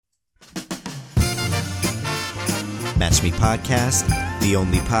Match Me Podcast, the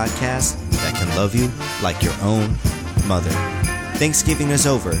only podcast that can love you like your own mother. Thanksgiving is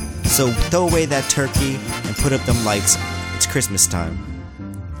over, so throw away that turkey and put up them lights. It's Christmas time.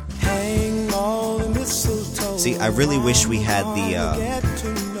 See, I really wish we had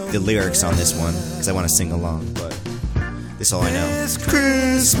the lyrics on this one, because I want to sing along, but this is all I know. It's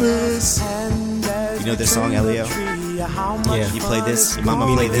Christmas. You know this song, Elio? Yeah. You play this? Your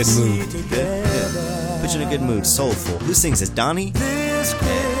mama play this? Good mood. Good? Yeah. Put you in a good mood. Soulful. Who sings this? Donnie? This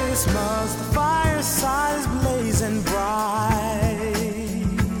Christmas, the fireside is blazing bright.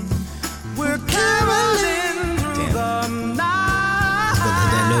 We're caroling through the night.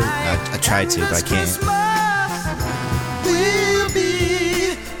 I tried to, but I can't. Will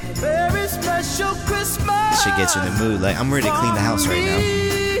be a very special Christmas. This shit gets you in the mood. Like, I'm ready to clean the house right now.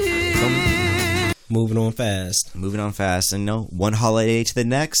 Feel me? Moving on fast. Moving on fast. And one holiday to the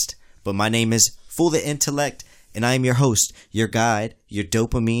next. But my name is Fool the Intellect, and I am your host, your guide, your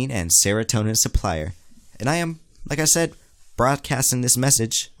dopamine and serotonin supplier. And I am, like I said, broadcasting this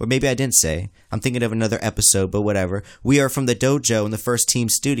message. Or maybe I didn't say. I'm thinking of another episode, but whatever. We are from the Dojo in the First Team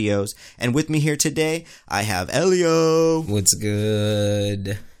Studios. And with me here today, I have Elio. What's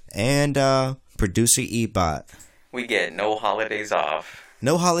good? And producer Ebot. We get no holidays off.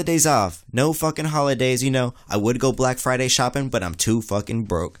 No holidays off. No fucking holidays. You know, I would go Black Friday shopping, but I'm too fucking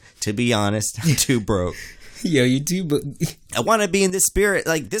broke. To be honest, I'm too broke. Yo, you too, but I want to be in this spirit.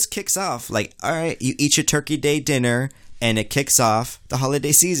 Like, this kicks off. Like, all right, you eat your Turkey Day dinner, and it kicks off the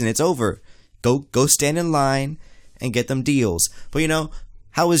holiday season. It's over. Go stand in line and get them deals. But,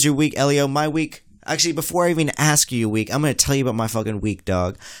 how was your week, Elio? My week? Actually, before I even ask you your week, I'm going to tell you about my fucking week,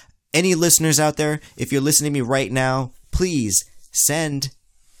 dog. Any listeners out there, if you're listening to me right now, please send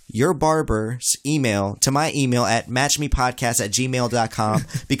your barber's email to my email at matchmepodcast@gmail.com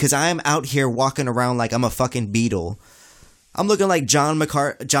because I am out here walking around like I'm a fucking Beatle. I'm looking like John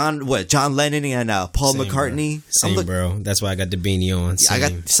Lennon and Paul Same, McCartney. Bro. Same, bro. That's why I got the beanie on. Same.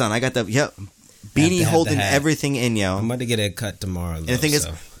 I got the beanie holding everything in, yo. I'm about to get a cut tomorrow. And the thing is,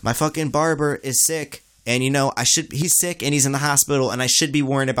 my fucking barber is sick, and he's sick and he's in the hospital, and I should be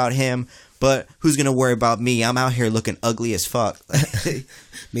worrying about him. But who's gonna worry about me? I'm out here looking ugly as fuck.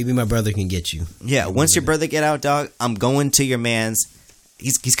 Maybe my brother can get you. Yeah, once your brother get out, dog, I'm going to your man's.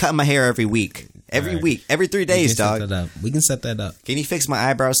 He's cutting my hair every week. Week. Every 3 days, dog. We can set that up. Can you fix my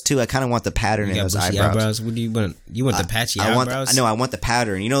eyebrows too? I kind of want the pattern in those eyebrows. What do you want? You want the patchy eyebrows? I want the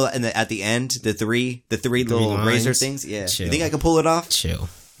pattern. At the end, the three little lines? razor things. Yeah. Chill. You think I can pull it off? Chill.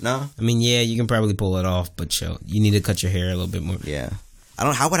 No? I mean, yeah, you can probably pull it off, but chill. You need to cut your hair a little bit more. Yeah.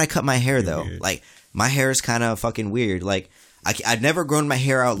 How would I cut my hair though? Weird. Like, my hair is kind of fucking weird. Like, I've never grown my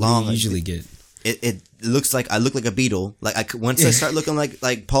hair out long. You usually get it looks like I look like a Beatle. Like, once I start looking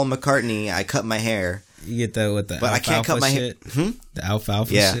like Paul McCartney, I cut my hair. You get that with the but I can't cut my hair. The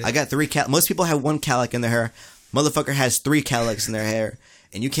alfalfa yeah, shit. I got 3 Most people have 1 calic in their hair. Motherfucker has 3 calics in their hair,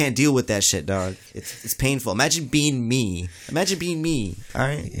 and you can't deal with that shit, dog. It's painful. Imagine being me. All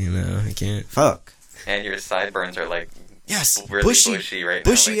right. I can't. Fuck. And your sideburns are like really bushy right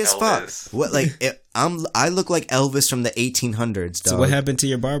bushy now. Bushy as Elvis. fuck. What I look like Elvis from the 1800s, dog. So what happened to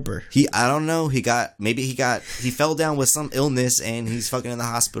your barber? I don't know. He fell down with some illness and he's fucking in the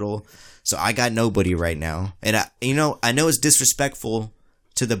hospital. So I got nobody right now. And I know it's disrespectful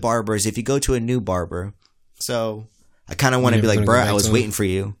to the barbers if you go to a new barber. So I kind of want to be like, bro, I was waiting for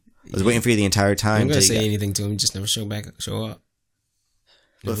you. I was waiting for you the entire time. I'm going to say anything to him. Just never show up.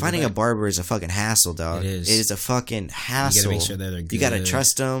 But finding a barber is a fucking hassle, dog. It is. It is a fucking hassle. You gotta make sure that they're good. You gotta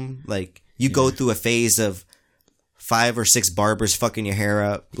trust them. Like, you go through a phase of 5 or 6 barbers fucking your hair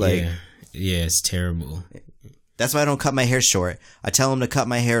up. Like, yeah, it's terrible. That's why I don't cut my hair short. I tell them to cut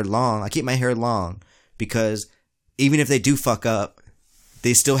my hair long. I keep my hair long because even if they do fuck up,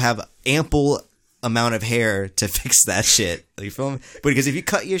 they still have ample amount of hair to fix that shit. You feel me? Because if you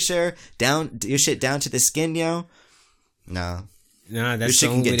cut your shit down to the skin, yo, nah. Nah, that's your shit the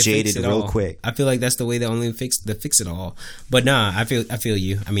can only get way to jaded fix it real all. quick. I feel like that's the way to only fix it all. But nah, I feel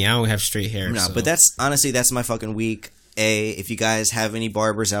you. I mean, I don't have straight hair. No, so. but that's my fucking week. If you guys have any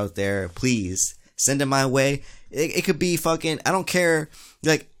barbers out there, please send them my way. It could be fucking, I don't care.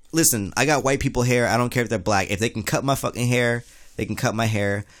 Like, listen, I got white people hair. I don't care if they're black. If they can cut my fucking hair, they can cut my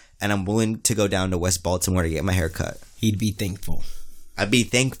hair. And I'm willing to go down to West Baltimore to get my hair cut. He'd be thankful. I'd be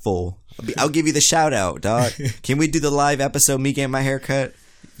thankful. I'll give you the shout out, dog. Can we do the live episode, me getting my hair cut?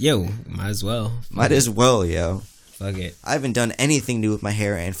 Yo, might as well. Might as well, yo. Fuck it. I haven't done anything new with my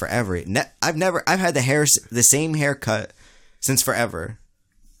hair in forever. I've had the same haircut since forever.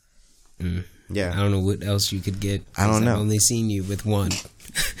 Yeah. I don't know what else you could get. I don't know. I've only seen you with one.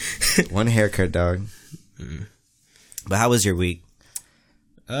 One haircut, dog. But how was your week?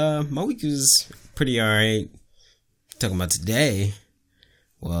 My week was pretty alright. Talking about today.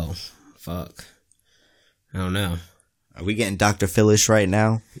 Well, fuck. I don't know. Are we getting Dr. Philish right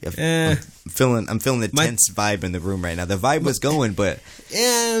now? Eh. I'm feeling the tense vibe in the room right now. The vibe was going, but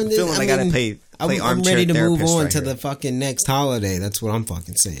yeah, I'm feeling I gotta play I'm armchair ready to move therapist on right to here. the fucking next holiday. That's what I'm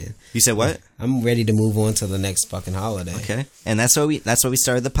fucking saying. You said what? I'm ready to move on to the next fucking holiday. Okay, and that's why we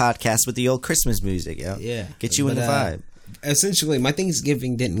started the podcast with the old Christmas music. Yeah, get you in the vibe. Essentially, my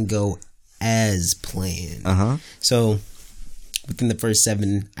Thanksgiving didn't go as planned. So within the first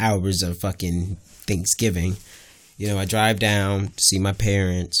 7 hours of fucking Thanksgiving, I drive down to see my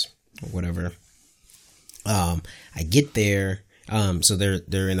parents or whatever. I get there. So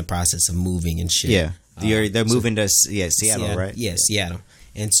they're in the process of moving and shit. Yeah, they're moving to Seattle, right? Yeah, Seattle.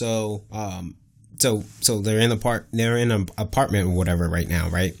 And so so they're in an apartment or whatever right now,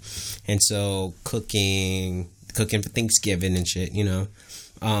 right? And so cooking for Thanksgiving and shit, the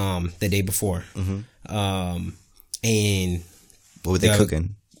day before. And what were they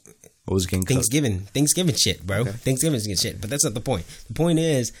cooking? What was getting cooked? Thanksgiving shit, bro. Okay. Thanksgiving shit. But that's not the point. The point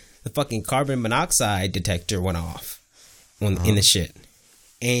is the fucking carbon monoxide detector went off in the shit.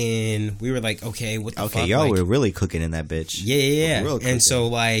 And we were like, okay, what the fuck? Okay, y'all were really cooking in that bitch. Yeah. And so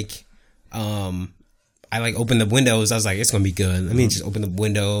like, I like opened the windows. I was like, it's gonna be good. Let me just open the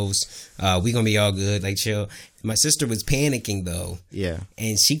windows. We gonna be all good. Like chill. My sister was panicking though. Yeah.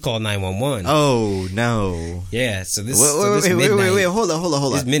 And she called 911. Oh no. Yeah. So this. Wait. Hold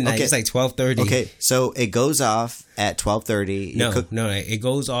on. It's midnight. Okay. It's like 12:30. Okay. So it goes off at 12:30. No. It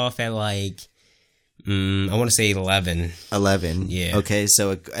goes off at like. I want to say 11. 11. Yeah. Okay.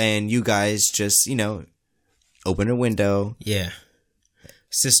 So and you guys just open a window. Yeah.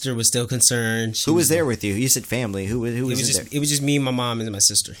 Sister was still concerned. Who was there with you? You said family. Who was there? It was just me, my mom, and my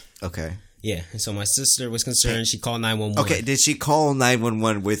sister. Okay. Yeah, and so my sister was concerned. She called 911. Okay, did she call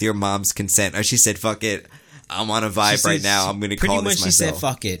 911 with your mom's consent, or she said, "Fuck it, I'm on a vibe right now. I'm going to call this myself."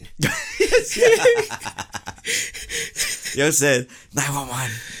 Pretty much, she said, "Fuck it." Yo said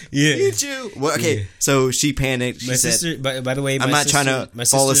 911. Yeah. Need you. Well, okay, yeah. So she panicked. She my said, sister, by the way, I'm not trying to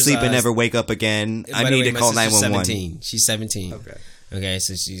fall asleep and never wake up again. I need to call 911. She's 17. Okay,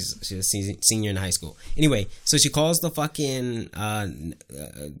 so she's a senior in high school. Anyway, so she calls the fucking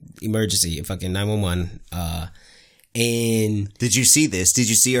emergency, fucking 911. And did you see this? Did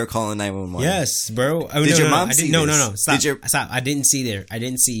you see her calling 911? Yes, bro. Did your mom see this? No. Stop. I didn't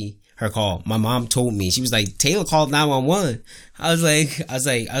see her call. My mom told me. She was like, Taylor called 911. I was like,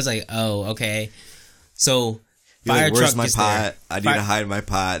 oh, okay. So fire truck where's my gets pot? there. I need to hide my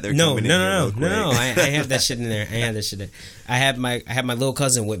pot. They're No. coming in here real quick. I have that shit in there. I have my little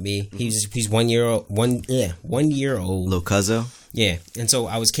cousin with me. He's 1 year old. 1 year old. Little cousin. Yeah, and so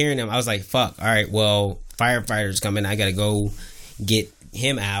I was carrying him. I was like, fuck. All right, well, firefighter's coming. I gotta go get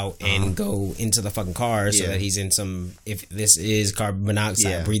him out and go into the fucking car so that he's in some. If this is carbon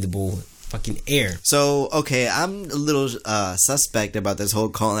monoxide breathable fucking air. So okay, I'm a little suspect about this whole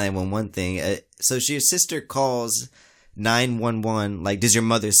call 911 thing. So your sister calls 911. Like, does your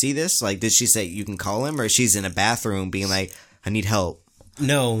mother see this? Like, did she say you can call him, or she's in a bathroom being like, I need help?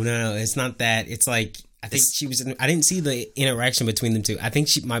 No, it's not that. It's like I think she was. I didn't see the interaction between them two. I think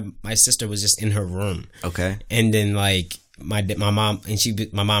my sister was just in her room. Okay, and then like my mom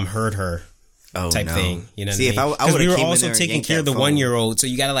my mom heard her. Type thing, you know. See, what I mean? If I we were also taking care of the 1 year old, so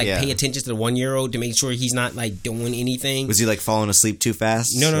you gotta pay attention to the 1 year old to make sure he's not like doing anything. Was he like falling asleep too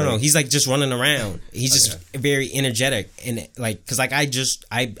fast? No. He's like just running around. He's just very energetic and like because like I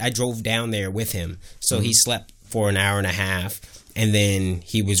drove down there with him, so he slept for an hour and a half. And then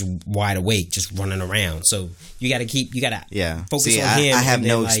he was wide awake, just running around. So you got to focus on him. I have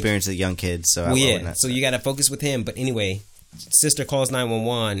no experience with young kids, so so you got to focus with him. But anyway, sister calls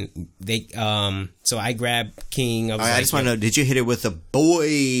 911. So I grab King. I just want to know: did you hit it with a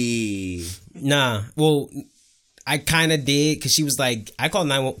boy? Nah. Well, I kind of did because she was like, I called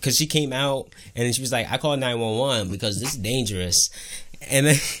 911 because she came out and then she was like, I called 911 because this is dangerous, and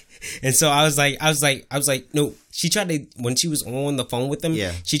then. And so I was like, no. She tried to, when she was on the phone with them,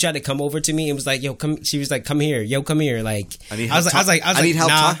 she tried to come over to me and was like, yo, come. She was like, come here, Like, I need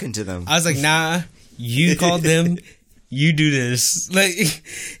help talking to them. I was like, nah, you called them, you do this. Like,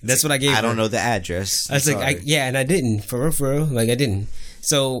 that's what I gave her. I don't know the address. I was like, and I didn't, for real, like I didn't.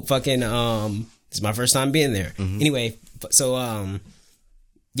 So fucking, it's my first time being there. Mm-hmm. Anyway, so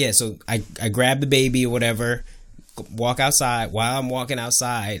so I grabbed the baby or whatever. Walk outside. While I'm walking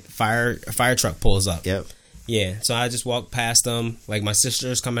outside, a fire truck pulls up. Yep. Yeah. So I just walk past them. Like my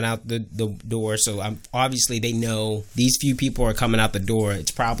sister's coming out the door. So obviously they know these few people are coming out the door.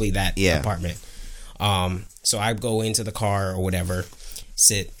 It's probably that apartment. So I go into the car or whatever,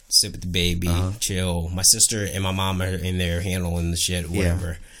 sit with the baby, chill. My sister and my mom are in there handling the shit, or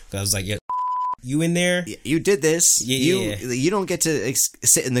whatever. Cause I was like, yeah, you in there? You did this. Yeah. You don't get to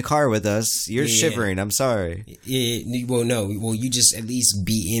sit in the car with us. You're shivering. I'm sorry. Yeah. Well, no. Well, you just at least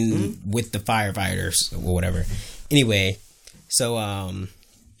be in with the firefighters or whatever. Anyway, so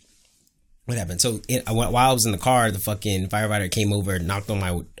what happened? So while I was in the car, the fucking firefighter came over, knocked on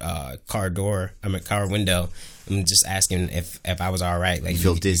my car window, and just asking if I was all right. Like, you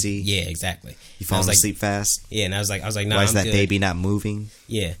feel dizzy? Yeah, exactly. You falling asleep fast? Yeah, and I was like, nah. Why is I'm that good. baby not moving?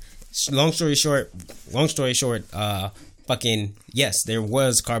 Yeah. Long story short, fucking yes, there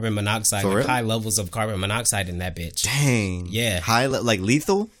was carbon monoxide, like high levels of carbon monoxide in that bitch. Dang. Yeah. High, like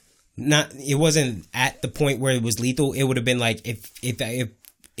lethal? Not, it wasn't at the point where it was lethal. It would have been like if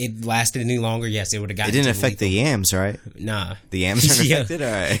it lasted any longer. Yes, it would have gotten. It didn't affect the yams, right? Nah, the yams aren't affected. All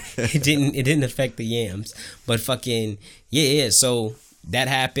right. It didn't affect the yams, but fucking yeah. So that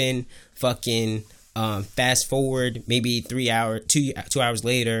happened. Fucking. Fast forward maybe 2 hours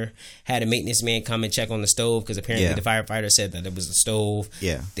later, had a maintenance man come and check on the stove because apparently the firefighter said that it was the stove.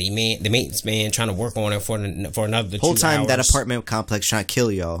 Yeah, the maintenance man trying to work on it for another whole 2 time hours. That apartment complex trying to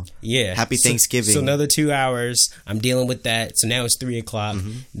kill y'all. Yeah, happy Thanksgiving. So another 2 hours, I'm dealing with that. So now it's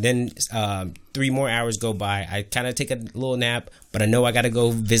 3:00. Then 3 more hours go by. I kind of take a little nap, but I know I got to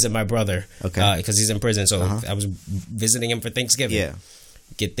go visit my brother. Okay, because he's in prison. So I was visiting him for Thanksgiving. Yeah,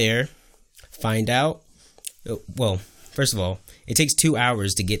 get there. Find out. Well, first of all, it takes 2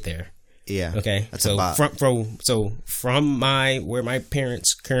 hours to get there. Yeah. Okay. That's so from where my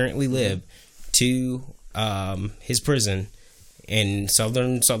parents currently live to his prison in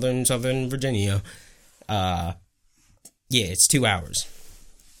southern Virginia. It's 2 hours,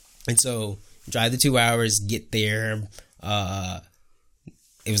 and so drive the 2 hours, get there.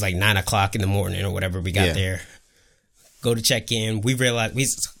 It was like 9:00 in the morning or whatever. We got there. Go to check in. We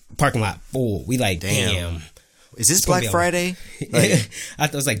realized parking lot full. We like, damn. Is this Black Friday? Like, I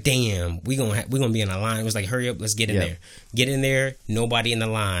was like, damn, we gonna be in a line. It was like, hurry up, let's get in there. Get in there. Nobody in the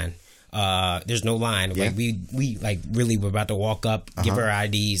line. There's no line. Like we like really were about to walk up, give her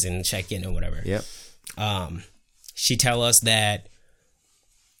IDs and check in or whatever. Yep. She tell us that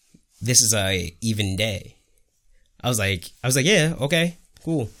this is a even day. I was like, yeah, okay,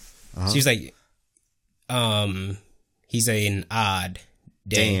 cool. She was like, he's an odd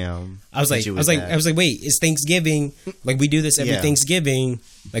day. Damn. I was like, wait, it's Thanksgiving. Like we do this every Thanksgiving.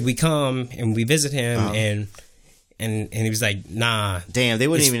 Like we come and we visit him and he was like, nah. Damn, they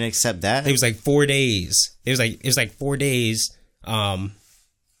wouldn't even accept that. It was like 4 days. It was like 4 days.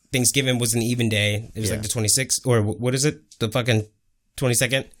 Thanksgiving was an even day. It was like the 26th or what is it? The fucking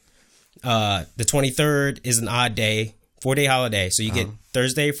 22nd. The 23rd is an odd day. 4-day holiday. So you get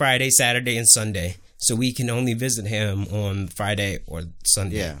Thursday, Friday, Saturday, and Sunday. So we can only visit him on Friday or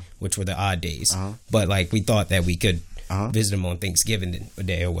Sunday, which were the odd days. But like we thought that we could visit him on Thanksgiving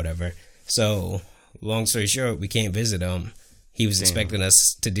Day or whatever. So long story short, we can't visit him. He was expecting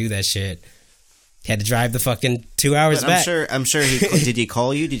us to do that shit. Had to drive the fucking 2 hours back. I'm sure did he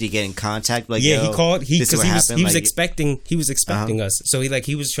call you? Did he get in contact? Like, yeah, he called. He was expecting us. So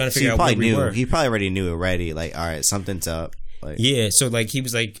he was trying to figure out where we were. He probably already knew already. Like, all right, something's up. Like, yeah. So like he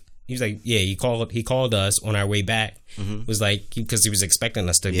was like, yeah. He called us on our way back. Was like because he was expecting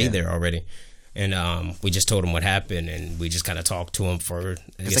us to be there already. And we just told him what happened, and we just kind of talked to him for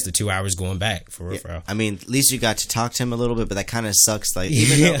the 2 hours going back for real. I mean, at least you got to talk to him a little bit, but that kind of sucks. Like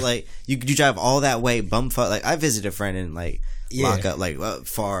even though like you drive all that way, bumfuck. Like I visited a friend in like lockup, like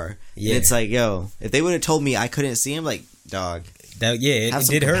far. Yeah, and it's like yo, if they would have told me I couldn't see him, like dog. It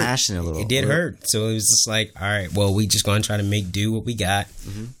did hurt. A little. It did hurt. So it was just like, all right, well, we just gonna try to make do what we got.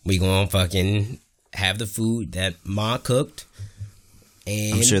 We gonna fucking have the food that Ma cooked.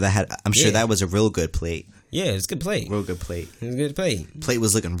 And I'm sure that was a real good plate. Yeah, it's a good plate. Real good plate. It was a good plate. Plate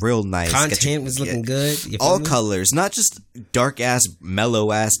was looking real nice. Content was looking good. All colors, not just dark ass,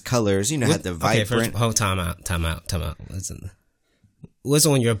 mellow ass colors. You know, had the vibrant. Okay, time out. Listen, what's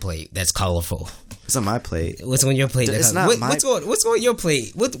on your plate that's colorful? It's on my plate. What's on your plate? It's not my. What's on your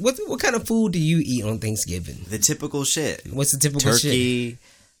plate? What kind of food do you eat on Thanksgiving? The typical shit. What's the typical shit? Turkey.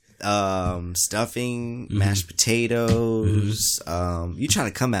 Stuffing, mashed potatoes. You trying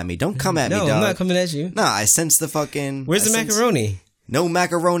to come at me? Don't come at me, dog. No, I'm not coming at you. Nah, I sense the fucking. Where's the macaroni? No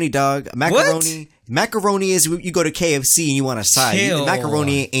macaroni, dog. Macaroni. What? Macaroni is you go to KFC and you want a side.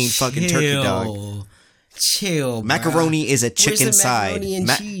 Macaroni ain't fucking turkey, dog. Chill. Macaroni is a chicken side. And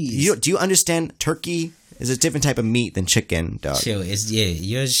cheese? Do you understand? Turkey is a different type of meat than chicken, dog. Chill.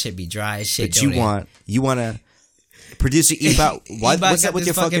 Yours should be dry as shit. But you want to Producer Ebot, what's got up with this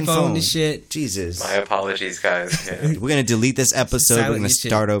your fucking phone? and shit. Jesus. My apologies, guys. Yeah. We're gonna delete this episode. Silent We're gonna your shit.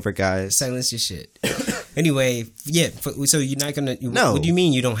 start over, guys. Silence your shit. Anyway, yeah. So you're not gonna? No. What do you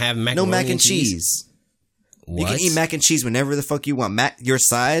mean you don't have macaroni? No mac and cheese. What? You can eat mac and cheese whenever the fuck you want. Your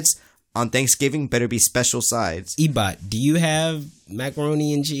sides on Thanksgiving better be special sides. Ebot, do you have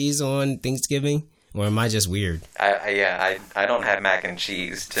macaroni and cheese on Thanksgiving, or am I just weird? I don't have mac and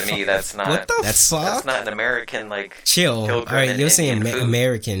cheese. To me, that's not. What the That's- fuck? That's not an American Chill. All Pilgrim right, and you're saying Indian food.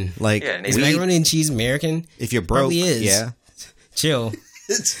 American. Like, Yeah, Is we- macaroni and cheese American? if you're broke, Probably is. yeah. Chill.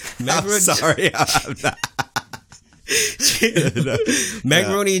 I'm Macaroni- sorry. I'm not.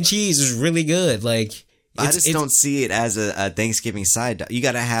 Macaroni and cheese is really good. Like, I just don't see it as a Thanksgiving side. You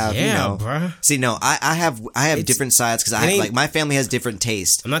gotta have, Yeah, bruh. See, no, I have different sides because ain't- like my family has different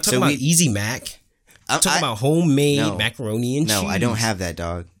taste. I'm not talking about Easy Mac. I'm talking about homemade No. macaroni and cheese. No, I don't have that,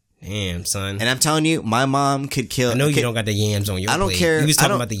 dog. Damn, son. And I'm telling you, my mom could kill. I know okay, you don't got the yams on your I don't plate. care. You was I talking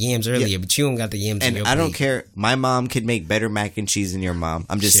don't- about the yams earlier, but you don't got the yams on and your I plate. don't care. My mom could make better mac and cheese than your mom.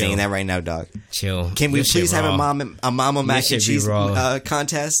 I'm just Chill. saying that right now, dog. Chill. Can we Your shit please have raw. a mama mac shit and be cheese raw.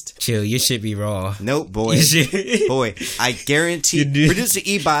 contest? Chill. Your shit be raw. Nope, boy. Your shit- Boy, I guarantee. You do. Producer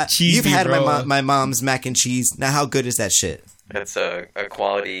Ebot, Cheese you've be had raw. my mom's mac and cheese. Now, how good is that shit? That's a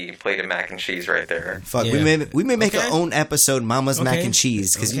quality plate of mac and cheese right there. Fuck, Yeah. we may make Okay. our own episode, Mama's mac Okay. and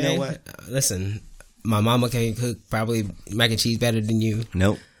cheese, because you know Okay. what? Listen, my mama can cook probably mac and cheese better than you.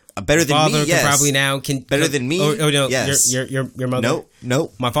 Nope. Better than Father me, yes. could probably now can Better cook- than me? Oh no, Yes. your mother.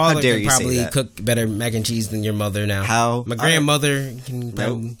 Nope. My father How dare could you say probably that? cook better mac and cheese than your mother now. How? My All right. grandmother can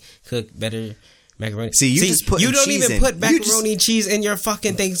probably cook better macaroni. See, you just putting you don't cheese even in. put You macaroni and cheese in your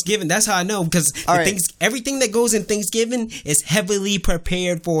fucking Thanksgiving. That's how I know because All right. everything that goes in Thanksgiving is heavily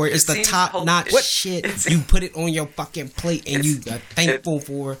prepared for. It's the seems- top notch What? shit. It You put it on your fucking plate and you are thankful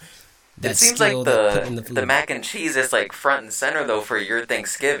for. That It seems skill like that put in the food. the mac and cheese is like front and center though for your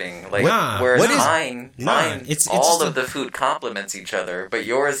Thanksgiving. Like Nah. whereas What is- mine, It's all just of the food complements each other, but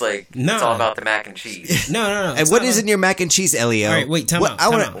yours like it's Nah. all about the mac and cheese. No. And it's what not is a- in your mac and cheese, Elio? All right, wait, time What- out. I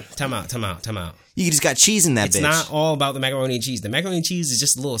wanna- Time out. You just got cheese in that It's bitch. not all about the macaroni and cheese. The macaroni and cheese is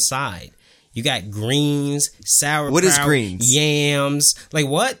just a little side. You got greens, sauerkraut, What is greens? yams. Like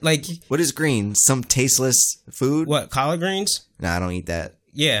what? Like What is green? Some tasteless food? what? Collard greens? Nah, I don't eat that.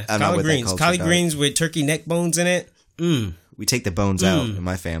 Yeah, I'm not collard with that greens. culture, Collard dog. greens with turkey neck bones in it. We take the bones out in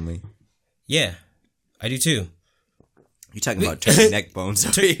my family. Yeah, I do too. You talking about turkey neck bones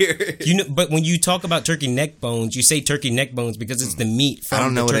over here? You know, but when you talk about turkey neck bones, you say turkey neck bones because it's the meat from I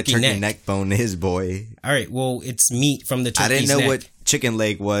don't know the what a turkey turkey neck bone is, boy. All right, well, it's meat from the turkey's I didn't know neck. what chicken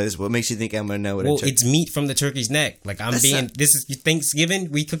leg was. What makes you think I'm gonna know what Well, a turkey? it's meat from the turkey's neck. Like I'm That's being. not- This is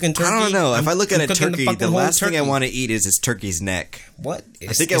Thanksgiving. We cooking turkey. I don't know. If I look at I'm a cooking turkey, fucking the whole last thing I turkey. want to eat is its turkey's neck. What?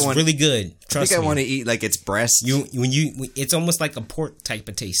 It's, think I it's want- really good. I Trust think I me. want to eat like its breast. It's almost like a pork type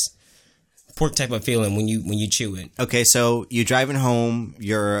of taste, pork type of feeling when you chew it. Okay, so you're driving home.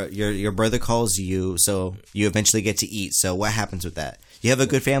 Your brother calls you, so you eventually get to eat. So what happens with that? You have a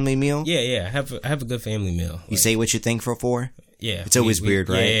good family meal. Yeah. I have a good family meal. You say what you're thankful for. Yeah, It's always weird,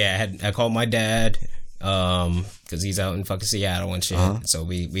 right? Yeah. I called my dad because he's out in fucking Seattle and shit. So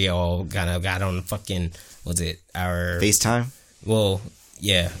we all kind of got on fucking our FaceTime. Well,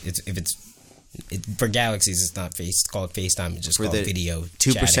 yeah. For Galaxies, it's not it's called FaceTime. It's just For called the video.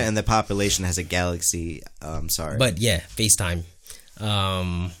 2% chatting. of the population has a Galaxy. Sorry, But yeah, FaceTime.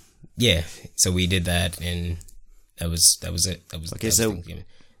 Yeah. So we did that, and that was it. That was Okay, that was so- Thanksgiving.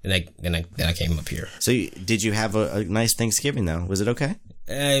 Then I came up here. so did you have a nice Thanksgiving though? Was it okay?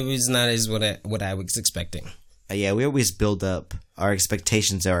 It was not as what I was expecting. Yeah, we always build up. Our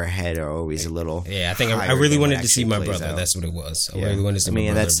expectations are ahead are always a little. Yeah, I think I higher really than what wanted to see actually my plays brother. out. That's what it was. I Yeah. really wanted to see I mean,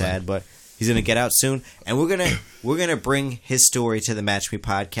 my brother. that's sad, but he's gonna get out soon, and we're gonna bring his story to the Match Me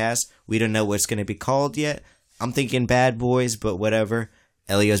podcast. We don't know what it's gonna be called yet. I'm thinking Bad Boys, but whatever.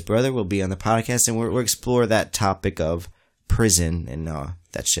 Elio's brother will be on the podcast, and we'll explore that topic of prison and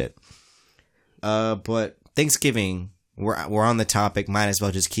that shit. But Thanksgiving, we're on the topic. Might as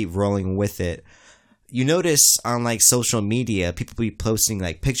well just keep rolling with it. You notice on like social media, people be posting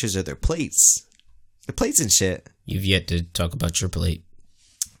like pictures of their plates and shit. You've yet to talk about your plate.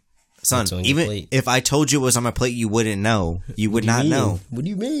 Son, What's on your even plate? if I told you it was on my plate, you wouldn't know. You would not know. What do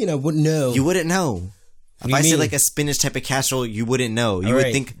you mean? I wouldn't know. You wouldn't know. If do you I said mean? like a spinach type of casserole, you wouldn't know. You All would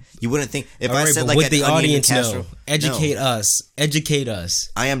right. think. You wouldn't think. If All I right, said but like would an the onion audience casserole, know? Educate no. us. Educate us.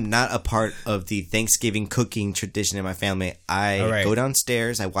 I am not a part of the Thanksgiving cooking tradition in my family. I All right. go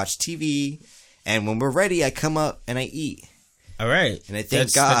downstairs, I watch TV, and when we're ready, I come up and I eat. All right. And I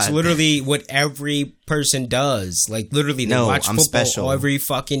thank God. That's literally what every person does. Like, literally, they watch football special. all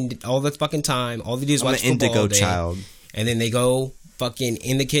the fucking time. All they do is watch I'm an football indigo all day. child. And then they go fucking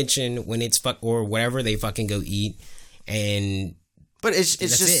in the kitchen when it's or whatever, they fucking go eat. And but it's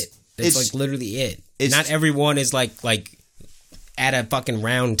that's just it. That's like literally it. It's, not everyone is like at a fucking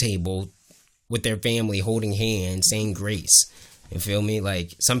round table with their family holding hands saying grace. You feel me?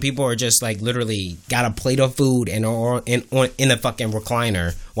 Like, some people are just like literally got a plate of food and are in a fucking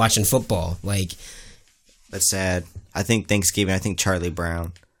recliner watching football. Like, that's sad. I think Thanksgiving. I think Charlie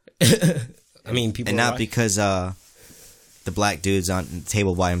Brown. I mean, people, and not because the black dude's on the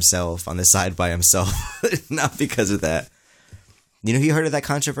table by himself, on the side by himself. Not because of that. You know, you heard of that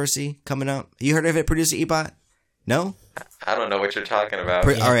controversy coming up? You heard of it, producer Ebot? No? I don't know what you're talking about.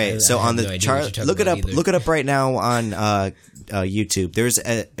 All right, so on the chart, look it up right now on YouTube. There's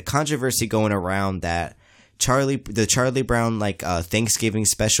a controversy going around that the Charlie Brown Thanksgiving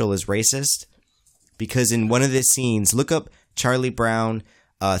special is racist, because in one of the scenes, look up Charlie Brown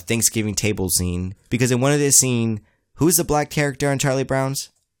Thanksgiving table scene, because in one of the scene, who's the black character on Charlie Brown's?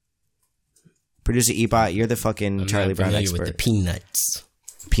 Producer Ebot, you're the fucking Charlie Brown expert. With the Peanuts.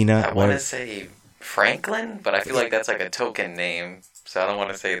 Peanut. I want to say Franklin, but I feel like that's like a token name, so I don't want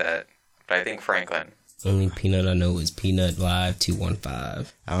to say that. But I think Franklin. Only Peanut I know is Peanut Live 215.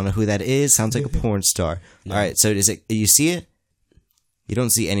 I don't know who that is. Sounds like a porn star. No. All right, so is it? You see it? You don't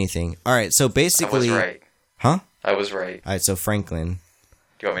see anything. All right, so basically, I was right. Huh? I was right. All right, so Franklin.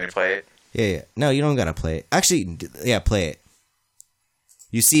 Do you want me to play it? Yeah. No, you don't gotta play it. Actually, yeah, play it.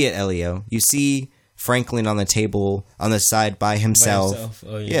 You see it, Elio. You see Franklin on the table on the side by himself.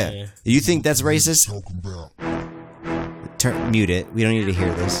 Oh, yeah. You think that's racist? Mute it. We don't need to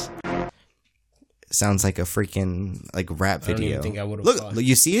hear this. Sounds like a freaking rap video. I don't even think I would have. Look,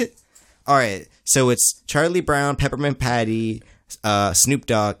 you see it? All right. So it's Charlie Brown, Peppermint Patty, Snoop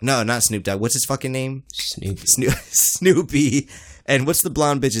Dogg. No, not Snoop Dogg. What's his fucking name? Snoopy. And what's the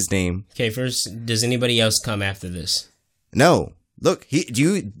blonde bitch's name? Okay, first, does anybody else come after this? No. Look,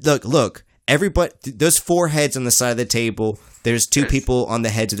 look. Everybody, there's 4 heads on the side of the table. There's 2 people on the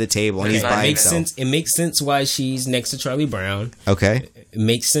heads of the table, and he's by himself. It makes sense why she's next to Charlie Brown. Okay. It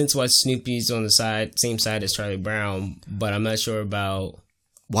makes sense why Snoopy's on the same side as Charlie Brown, but I'm not sure about...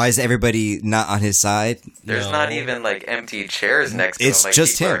 Why is everybody not on his side? There's not even empty chairs next to him. It's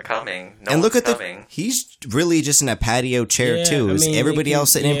just people him. Are coming. No and look at coming. He's really just in a patio chair too. Is everybody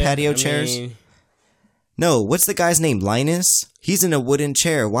else sitting in patio chairs? No. What's the guy's name? Linus. He's in a wooden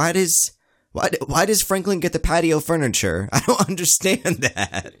chair. Why does Franklin get the patio furniture? I don't understand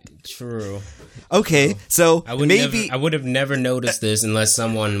that. True. Okay, so I would have never noticed this unless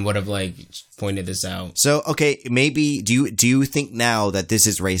someone would have pointed this out. So okay, maybe do you think now that this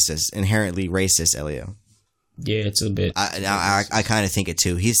is racist, inherently racist, Elio? Yeah, it's a bit. I kind of think it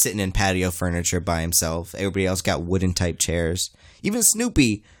too. He's sitting in patio furniture by himself. Everybody else got wooden type chairs. Even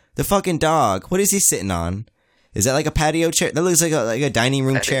Snoopy, the fucking dog. What is he sitting on? Is that like a patio chair? That looks like a dining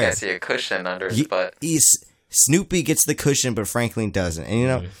room chair. I see a cushion under his butt. Snoopy gets the cushion, but Franklin doesn't.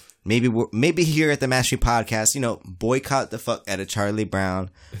 And maybe here at the Mastery Podcast, boycott the fuck out of Charlie Brown.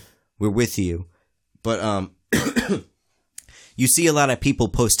 We're with you, but you see a lot of people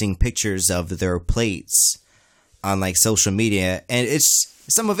posting pictures of their plates on social media, and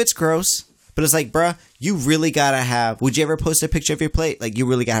some of it's gross. But it's bruh, you really gotta have. Would you ever post a picture of your plate? You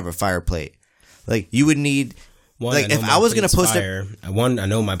really gotta have a fire plate. You would need. One, if I was gonna post one, I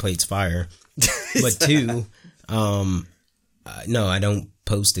know my plate's fire. But 2, no, I don't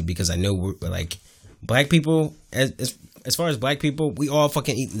post it because I know we're black people. As far as black people, we all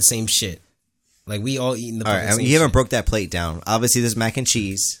fucking eating the same shit. We all eating the. All right, you haven't broke that plate down. Obviously, there's mac and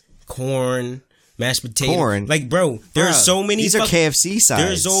cheese, corn, mashed potato. Bro, there's so many. These are KFC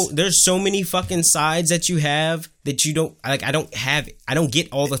sides. There's so many fucking sides that you have that you don't I don't have. I don't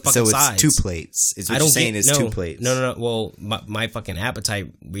get all the fucking sides. So it's 2 plates. Is what you're saying is 2 plates. No. Well, my fucking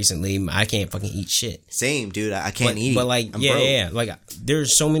appetite recently, I can't fucking eat shit. Same, dude. I can't eat. But yeah.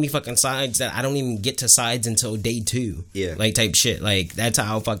 There's so many fucking sides that I don't even get to sides until day 2. Yeah. Type shit. That's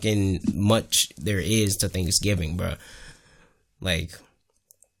how fucking much there is to Thanksgiving, bro.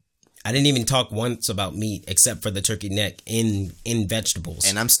 I didn't even talk once about meat except for the turkey neck in vegetables.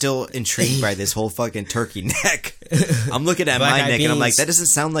 And I'm still intrigued by this whole fucking turkey neck. I'm looking at my neck and I'm like, that doesn't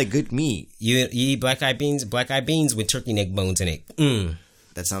sound like good meat. You eat black eyed beans with turkey neck bones in it.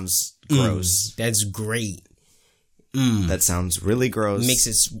 That sounds gross. That's great. That sounds really gross. Makes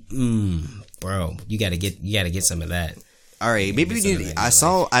it bro. You gotta get some of that. All right, maybe we need.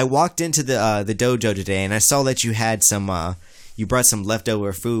 I walked into the dojo today and I saw that you had some. You brought some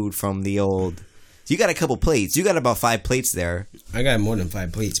leftover food from the old You got a couple plates. You got about 5 plates there. I got more than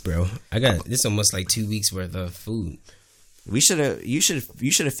 5 plates, bro. This almost like 2 weeks worth of food. You should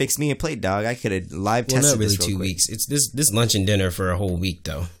have fixed me a plate, dog. I could have live tested Well, not really this real 2 quick. weeks. It's this lunch and dinner for a whole week,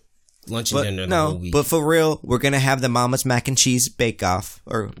 though. Lunch and dinner the whole week. But for real, we're gonna have the Mama's mac and cheese bake off,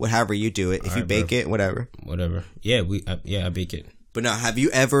 or whatever you do it. If you Alright, bake bro. it, whatever. Whatever. Yeah, I bake it. But no, have you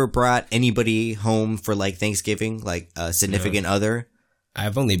ever brought anybody home for like Thanksgiving, like a significant other?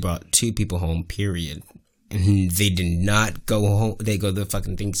 I've only brought 2 people home, period. And they did not go home. They go to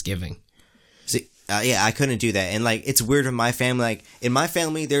fucking Thanksgiving. See, yeah, I couldn't do that. And like, it's weird in my family. Like, in my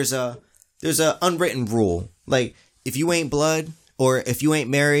family, there's a unwritten rule. Like, if you ain't blood or if you ain't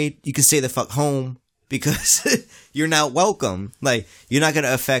married, you can stay the fuck home because you're not welcome. Like, you're not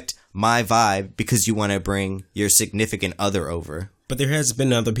gonna affect my vibe because you want to bring your significant other over. But there has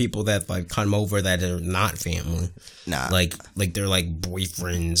been other people that like come over that are not family. Nah. Like they're like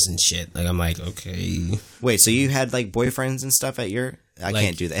boyfriends and shit. Like I'm like, okay. Wait, so you had like boyfriends and stuff at your? I Like-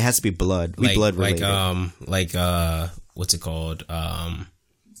 can't do that. It has to be blood. We like, blood related. What's it called?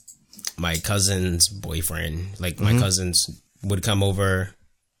 My cousin's boyfriend. Like Mm-hmm. my cousins would come over.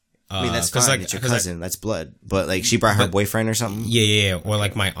 I mean, that's 'cause, fine. like- It's your 'cause, like- cousin. That's blood. But like, she brought her boyfriend or something. Yeah. Or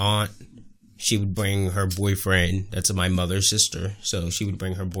like my aunt, she would bring her boyfriend. That's my mother's sister, so she would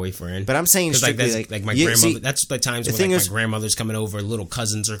bring her boyfriend. But I'm saying 'Cause, like strictly that's like my you- grandmother. see, that's the times the when thing like is- my grandmother's coming over, little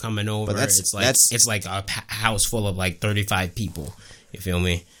cousins are coming over. that's- It's like a house full of like 35 people. You feel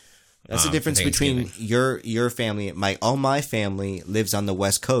me? That's the for difference between Thanksgiving. your family. All my family lives on the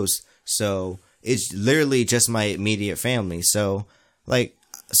West Coast, so it's literally just my immediate family. So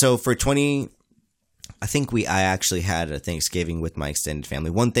for 20, I think I actually had a Thanksgiving with my extended family.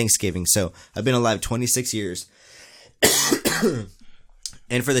 One Thanksgiving. So I've been alive 26 years.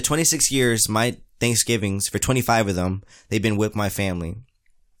 And for the 26 years, my Thanksgivings, for 25 of them, they've been with my family.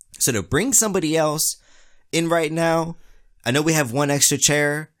 So to bring somebody else in right now, I know we have one extra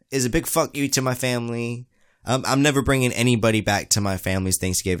chair, is a big fuck you to my family. I'm never bringing anybody back to my family's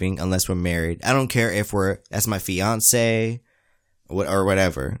Thanksgiving unless we're married. I don't care if that's my fiance or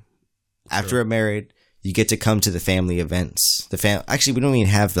whatever. After we're married, you get to come to the family events. Actually, we don't even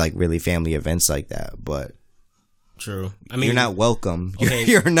have like really family events like that, but True. I mean, you're not welcome. Okay,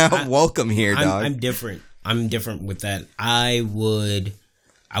 You're not welcome here, dog. I'm different. I'm different with that. I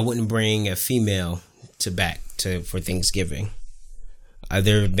wouldn't bring a female for Thanksgiving.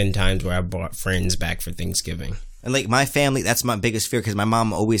 There have been times where I brought friends back for Thanksgiving. And like my family, that's my biggest fear because my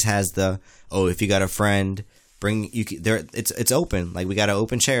mom always has if you got a friend, it's open. Like we got an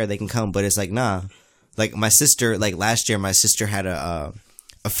open chair, they can come. But it's like nah. Like my sister, like last year, my sister had a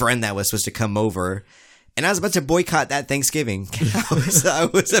friend that was supposed to come over, and I was about to boycott that Thanksgiving. I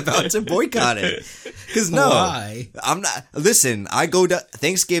was about to boycott it because Why? I'm not. Listen, I go to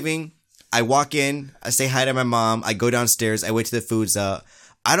Thanksgiving. I walk in, I say hi to my mom, I go downstairs, I wait till the food's up.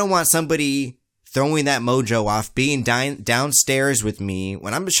 I don't want somebody throwing that mojo off, being downstairs with me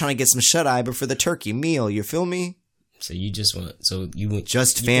when I'm just trying to get some shut-eye before the turkey meal, you feel me? So you just want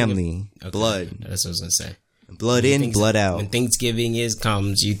Just family, blood. That's what I was gonna say. Blood in, blood out. When Thanksgiving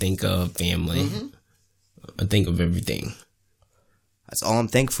comes, you think of family. Mm-hmm. I think of everything. That's all I'm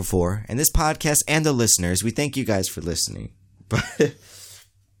thankful for. And this podcast and the listeners, we thank you guys for listening.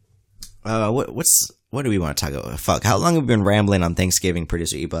 But what do we want to talk about? Fuck, how long have we been rambling on Thanksgiving,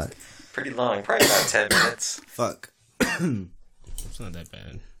 producer Ebot? Pretty long, probably about 10 minutes. Fuck. It's not that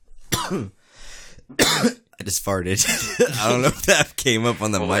bad. I just farted. I don't know if that came up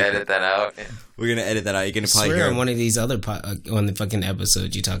on the We'll mic. edit that out. We're gonna edit that out. You're gonna I probably swear hear on one of these other on the fucking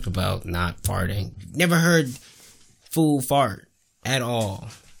episodes you talked about not farting. Never heard fool fart at all.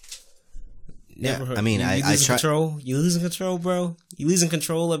 Never Yeah, heard. I mean, you I losing try- control. You losing control, bro. You losing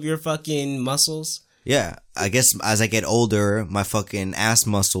control of your fucking muscles. Yeah, I guess as I get older, my fucking ass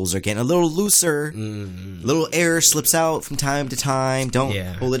muscles are getting a little looser. Little air slips out from time to time. Don't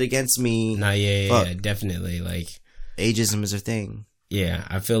Yeah. hold it against me. Nah, yeah, Fuck. definitely. Like, Ageism is a thing. yeah,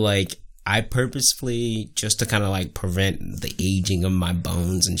 I feel like I purposefully, just to kind of like prevent the aging of my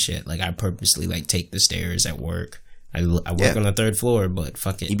bones and shit, like I purposely like take the stairs at work. I work Yeah. on the 3rd floor, but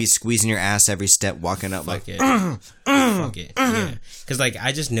fuck it. You be squeezing your ass every step, walking up Fuck like. it. Fuck it. Yeah. Cause like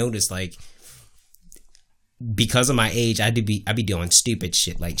I just noticed like because of my age, I be doing stupid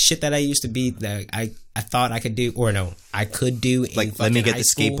shit. Like shit that I used to be that I thought I could do I could do in Like, let fucking me get high the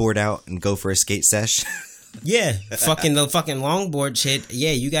school. skateboard out and go for a skate sesh. Yeah. Fucking the fucking longboard shit.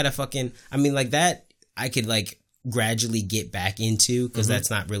 Yeah, you gotta fucking I mean like that I could like gradually get back into because that's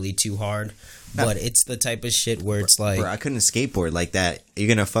not really too hard. But it's the type of shit where it's like Bro, I couldn't skateboard like that. You're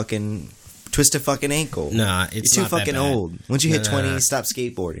gonna fucking twist a fucking ankle. Nah, it's You're too not that fucking bad. old. Once you hit Nah, 20, nah. stop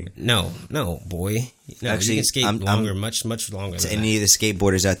skateboarding. No, boy. No, Actually, you can skate I'm- longer, much longer To than any that. of the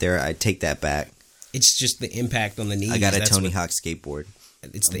skateboarders out there, I take that back. It's just the impact on the knees. I got a That's Tony what- Hawk skateboard.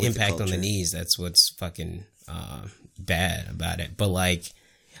 It's I'm the with the impact on the culture. knees. That's what's fucking bad about it. But like,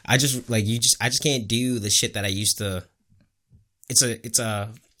 I just can't do the shit that I used to. It's a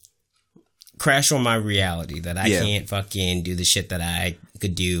crash on my reality that I Yeah. can't fucking do the shit that I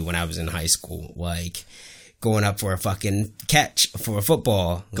could do when I was in high school, like going up for a fucking catch for a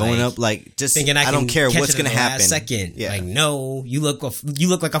football, Going like, up like just thinking I don't can care catch what's it in gonna the last happen. Second, Yeah. like no, you look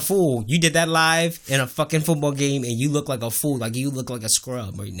like a fool. You did that live in a fucking football game, and you look like a fool. Like you look like a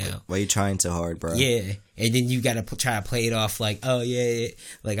scrub right now. Why are you trying so hard, bro? Yeah, and then you got to try to play it off like, oh yeah.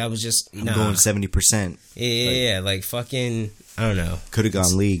 Like I was just I'm going 70%. yeah, like fucking. I don't know. Could have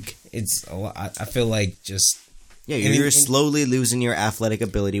gone league. It's a lot. I feel like just Yeah, And you're then- slowly losing your athletic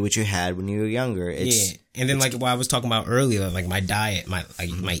ability, which you had when you were younger. It's, yeah, and then like what I was talking about earlier, like my diet, my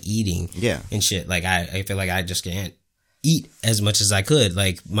eating, Yeah. and shit. Like I feel like I just can't eat as much as I could.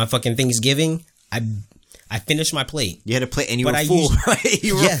 Like my fucking Thanksgiving, I finished my plate. You had to play, and you But were I full, used- right?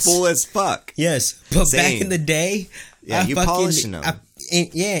 You were Yes. full as fuck. Yes, but back Same. in the day, Yeah, you polishing them.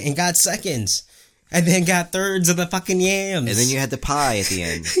 and got seconds, and then got thirds of the fucking yams, And then you had the pie at the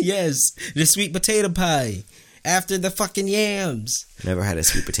end. yes, the sweet potato pie after the fucking yams. Never had a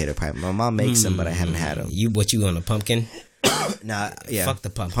sweet potato pie. My mom makes them, but I haven't had them. You on a pumpkin? Nah, yeah. Fuck the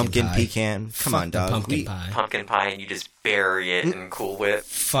pumpkin pie. pecan. Come Fuck on, the dog. pumpkin pie. Pumpkin pie, and you just bury it in Cool Whip.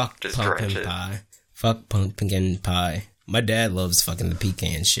 Fuck Just pumpkin drench it. pie. Fuck pumpkin pie. My dad loves fucking the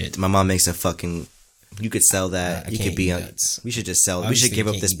pecan shit. My mom makes a fucking. You could sell that. I You can't could be eat on. nuts. We should just sell. We Obviously should give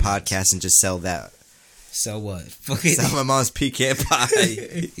you up can't this eat nuts. podcast and just sell that. So what? Fucking Sell my mom's pecan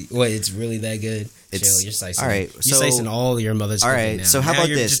pie. What? It's really that good? It's- Chill, you're slicing. all right, You're so- slicing all your mother's. All cooking right. now. So how Now about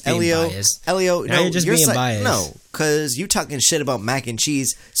you're this, just being Elio? biased. Elio, Now no, you're just being si- biased. No, because you talking shit about mac and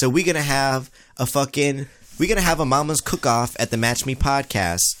cheese. So we're gonna have a fucking. We're gonna have a mama's cook off at the Match Me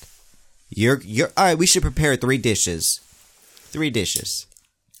podcast. You're all right. We should prepare 3 dishes. 3 dishes.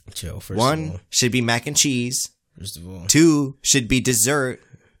 Chill. First of One all. should be mac and cheese. First of all. 2 should be dessert,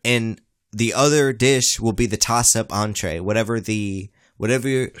 and the other dish will be the toss-up entree, whatever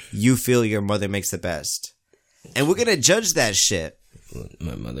you feel your mother makes the best. And we're gonna judge that shit.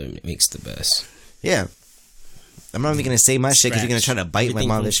 My mother makes the best. Yeah, I'm not even gonna say my shit because you're gonna try to bite Everything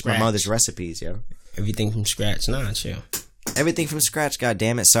from my scratch. mother's recipes, yo. Everything from scratch. Nah, chill. Everything from scratch. God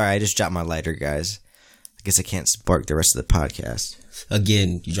damn it! Sorry, I just dropped my lighter, guys. I guess I can't spark the rest of the podcast.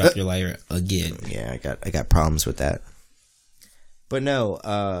 Again, you dropped your lighter again. Yeah, I got problems with that. But no,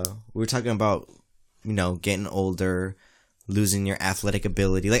 we were talking about, getting older, losing your athletic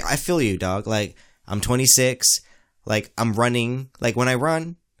ability. Like, I feel you, dog. Like, I'm 26. Like, I'm running. Like, when I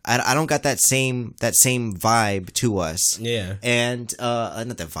run, I don't got that same vibe to us. Yeah. And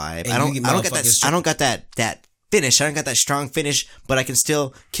not the vibe. And I don't you got that. motherfuckers- I don't got that finish. I don't got that strong finish, but I can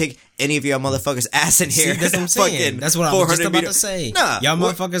still kick any of y'all motherfuckers' ass in here. See, that's what I'm saying. Fucking That's what I was just 400 about meter- to say. Nah, Y'all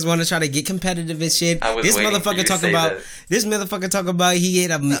what- motherfuckers want to try to get competitive and shit. I was This waiting for you motherfucker to talking say about. that. This motherfucker talking about he hit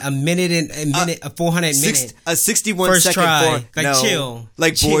a minute and a minute, a 400 minute. A 61 First second try. form. Like, no. chill.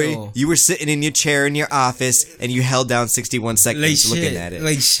 Like, boy, Chill. you were sitting in your chair in your office and you held down 61 seconds Like looking shit. at it.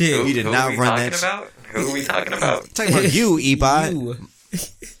 Like shit. You did Who not are we run talking that. about? Who are we talking about? Talking about you, Ebot. You.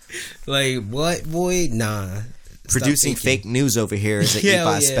 Like what, boy? Nah. Stop Producing thinking. fake news over here is an Hell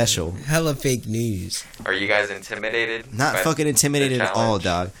Ebot yeah. special. Hella fake news. Are you guys intimidated? Not by fucking intimidated the at all, challenge?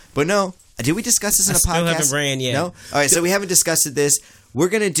 dog. But no, did we discuss this in I a still podcast? haven't ran yet. No? All right, so we haven't discussed this. We're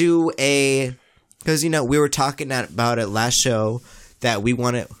going to do because, we were talking about it last show that we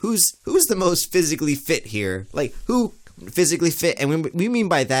want to, who's the most physically fit here? Like, who physically fit? And we mean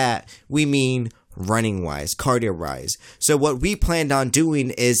by that, we mean running wise, cardio wise. So what we planned on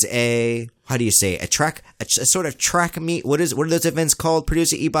doing is a sort of track meet. What are those events called,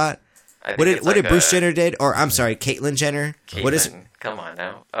 producer Ebot? I think What it's did like Bruce a- Jenner did? Or I'm sorry, Caitlyn Jenner. What is Caitlyn, come on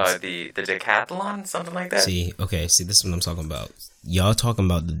now. The decathlon, something like that. See, this is what I'm talking about. Y'all talking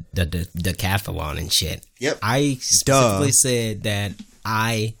about the decathlon and shit. Yep. I specifically said that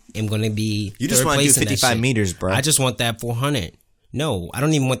I am going to be. You just third want to do place in that 55 shit. meters, bro. I just want that 400. No, I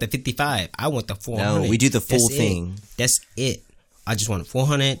don't even want the 55. I want the 400. No, we do the full That's thing. It. That's it. I just want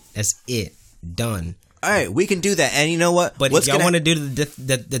 400. That's it. Done. All right, we can do that. And you know what? But What's if y'all gonna- want to do the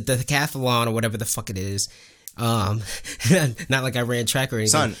decathlon or whatever the fuck it is, not like I ran track or anything.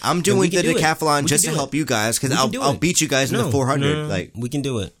 Son, I'm then doing we the can do it. decathlon We just can to do help it. you guys because We can do I'll it. beat you guys in the 400. Like, we can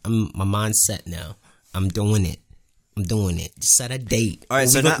do it. My mind's set now. I'm doing it. Just set a date. All right,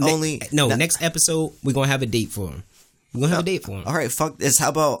 so not only- next episode we're gonna have a date for him. We're gonna have a date for him. all right, fuck this. How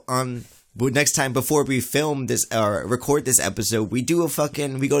about on But next time, before we film this or record this episode, we go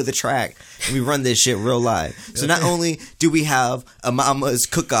to the track and we run this shit real live. So not only do we have a mama's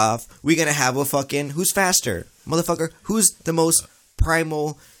cook-off, we're gonna have a fucking who's faster, motherfucker. Who's the most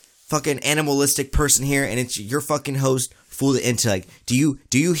primal, fucking animalistic person here? And it's your fucking host, Fool the Intellect. Do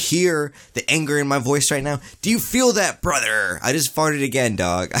you hear the anger in my voice right now? Do you feel that, brother? I just farted again,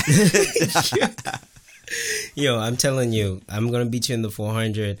 dog. Yo, I'm telling you, I'm gonna beat you in the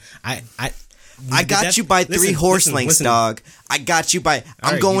 400. I got you by 3 horse lengths, dog. I got you by.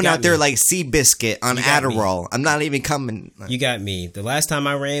 I'm right, going you got out there me. like Seabiscuit on You got me. Adderall. I'm not even coming. You got me. The last time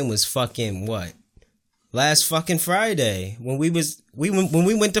I ran was fucking what? Last fucking Friday when we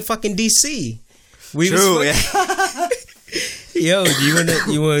went to fucking DC. True, yeah. Yo, you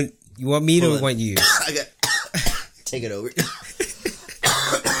want me to want you? Take it over.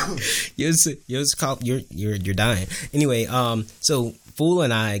 You're dying. Anyway, so Fool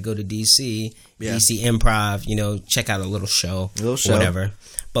and I go to DC, Yeah. DC Improv, check out a little show. Whatever.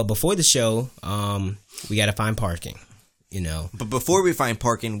 But before the show, we gotta find parking, But before we find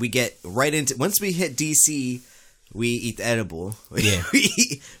parking, we get right into. Once we hit DC, we eat the edible. Yeah.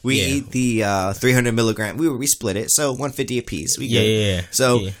 we eat the 300 milligram. We split it, so 150 a piece. We good. Yeah.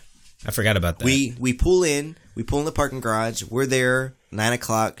 So yeah. I forgot about that. we pull in. We pull in the parking garage. We're there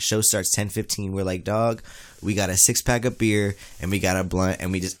 9:00. Show starts 10:15. We're like, dog, we got a 6-pack of beer and we got a blunt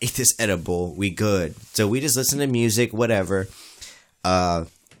and we just ate this edible. We good. So we just listen to music, whatever.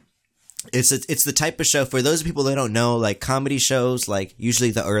 It's the type of show for those people that don't know, like comedy shows, like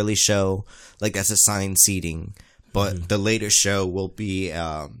usually the early show, like that's assigned seating, but the later show will be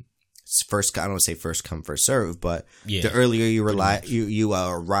first. I don't want to say first come first serve, but Yeah, the earlier you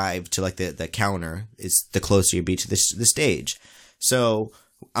arrive to like the counter, is the closer you be to the stage. So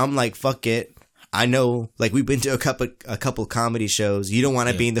I'm like, fuck it. I know, like we've been to a couple comedy shows. You don't want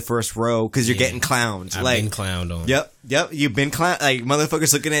to be in the first row because you're getting clowned. I've been clowned on. Yep. You've been clowned. Like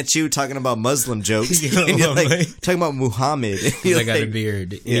motherfuckers looking at you talking about Muslim jokes. Yo, and you're like man. talking about Muhammad. I got a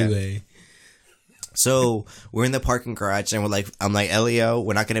beard. Yeah. Anyway. So we're in the parking garage and I'm like, Elio,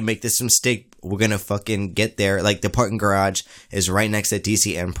 we're not gonna make this mistake. We're gonna fucking get there. Like the parking garage is right next to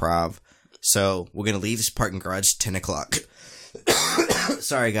DC Improv. So we're gonna leave this parking garage 10:00.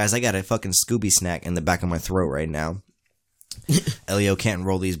 Sorry guys, I got a fucking Scooby snack in the back of my throat right now. Elio can't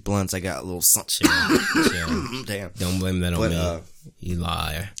roll these blunts. I got a little something. Chill. Damn. Don't blame that on me. You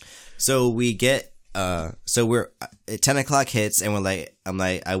liar. So we get so we're 10:00 hits and I'm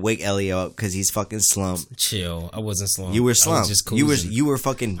like I wake Elio up because he's fucking slumped. Chill. I wasn't slumped. You were I was slumped. just You coozing. were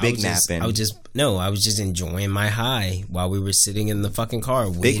fucking big napping. I was just enjoying my high while we were sitting in the fucking car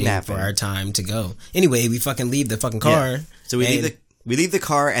waiting napping. for our time to go. Anyway, we fucking leave the fucking car. Yeah. So we leave the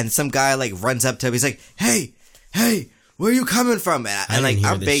car and some guy like runs up to him. He's like, hey, where are you coming from? And like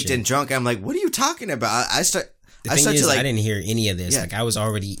I'm baked and drunk. I'm like, what are you talking about? I start I didn't hear any of this. Yeah. Like I was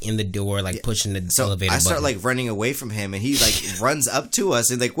already in the door, like pushing the elevator. I start button. like running away from him, and he like runs up to us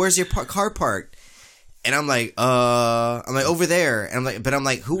and like, "Where's your car parked?" And I'm like, over there. And I'm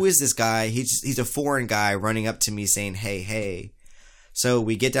like, who is this guy? He's a foreign guy running up to me saying, "Hey." So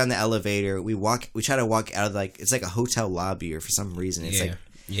we get down the elevator. We try to walk out of it's like a hotel lobby, or for some reason it's like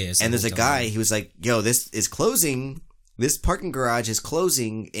and there's a guy. He was like, "Yo, this is closing. This parking garage is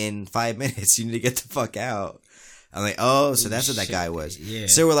closing in 5 minutes. You need to get the fuck out." I'm like, oh, so that's what that guy was. Yeah.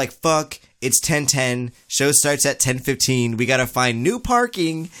 So we're like, fuck, it's 10:10. Show starts at 10:15. We got to find new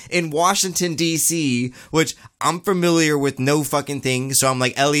parking in Washington, D.C., which I'm familiar with no fucking thing. So I'm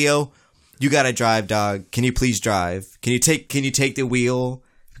like, Elio, you got to drive, dog. Can you please drive? Can you take the wheel?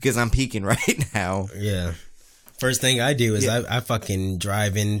 Because I'm peeking right now. Yeah. First thing I do is I fucking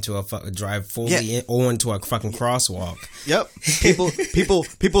drive fully onto a fucking crosswalk. Yep.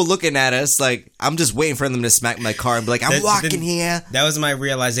 People looking at us like I'm just waiting for them to smack my car and be like, I'm walking here. That was my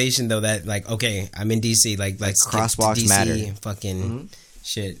realization though, that like, okay, I'm in DC, like crosswalks DC matter. And fucking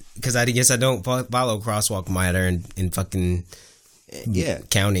shit. Because I guess I don't follow crosswalk matter in fucking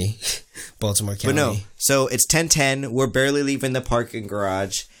county, Baltimore County. But no, so it's 10:10. We're barely leaving the parking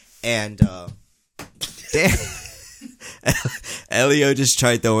garage, and damn. Elio just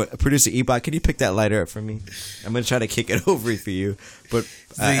tried though. Producer Ebot, can you pick that lighter up for me? I'm gonna try to kick it over for you, but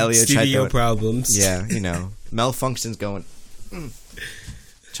Elio tried studio problems. Yeah, malfunctions going.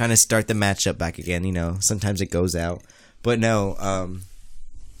 Trying to start the matchup back again. Sometimes it goes out, but no.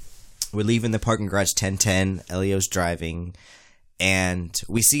 We're leaving the parking garage 10:10. Elio's driving, and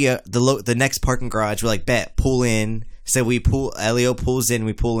we see the next parking garage. We're like, bet, pull in. So Elio pulls in.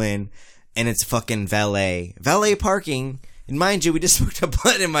 We pull in. And it's fucking valet parking, And mind you, we just smoked a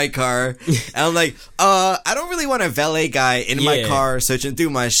blunt in my car. And I'm like, I don't really want a valet guy in my car searching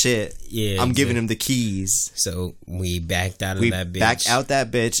through my shit. Yeah, I'm giving him the keys. So we backed out of that bitch. We backed out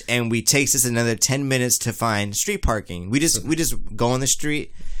that bitch, and we takes us another 10 minutes to find street parking. We just go on the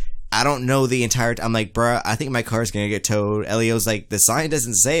street. I don't know the entire. I'm like, bruh, I think my car's gonna get towed. Elio's like, the sign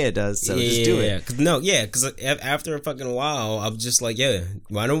doesn't say it does, so just do it. Because after a fucking while, I'm just like,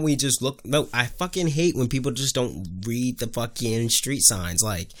 why don't we just look? No, I fucking hate when people just don't read the fucking street signs.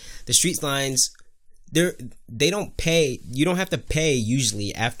 Like the street signs, they don't pay. You don't have to pay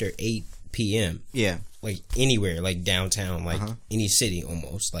usually after 8 p.m. Yeah, like anywhere, like downtown, like any city,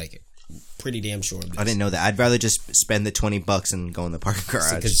 almost like. Pretty damn sure. I didn't know that. I'd rather just spend the $20 and go in the parking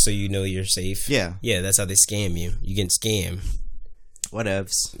garage. So you know you're safe. Yeah, that's how they scam you. You get scammed.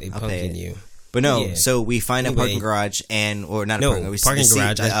 Whatevs. They punking you. But no, so we find a parking garage or not a parking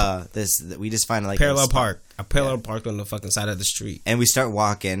garage. We just find like parallel park. A parallel park on the fucking side of the street. And we start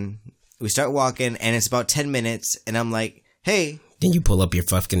walking. And it's about 10 minutes, and I'm like, hey. Then you pull up your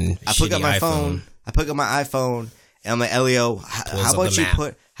fucking I pick up my phone. I pick up my iPhone, and I'm like, Elio, how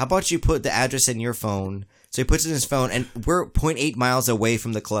about you put the address in your phone? So he puts it in his phone, and we're 0.8 miles away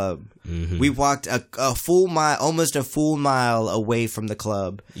from the club. Mm-hmm. We walked a full mile, almost a full mile away from the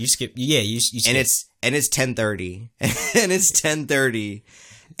club. You skip, you skip. And it's 10:30, and it's 10:30,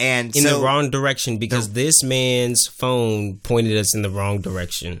 and in the wrong direction because this man's phone pointed us in the wrong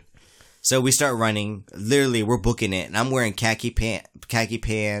direction. So we start running. Literally, we're booking it, and I'm wearing khaki pants.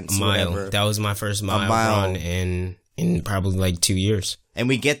 A mile. Whatever. That was my first mile run in probably like 2 years. And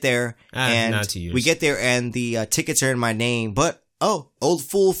we get there, and not 2 years. We get there, and the tickets are in my name. But old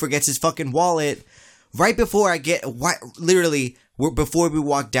fool forgets his fucking wallet right before I get. Literally, before we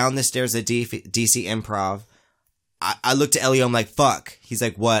walk down the stairs at DC Improv. I looked at Elio. I'm like, fuck. He's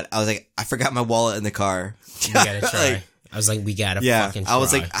like, what? I was like, I forgot my wallet in the car. We gotta try. I was like, we gotta fucking try. I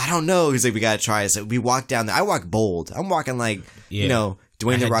was like, I don't know. He's like, we gotta try. So we walk down there. I walk bold. I'm walking like,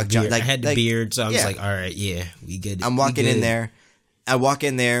 Dwayne The Rock Johnson. I had the beard, so I was like, all right, we good. I'm walking in there. I walk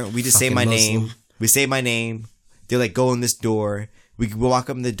in there. We just say my name. We say my name. They're like, go in this door. We walk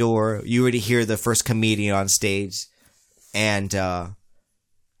up in the door. You already hear the first comedian on stage. And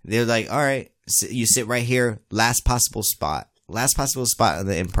they're like, all right, you sit right here. Last possible spot in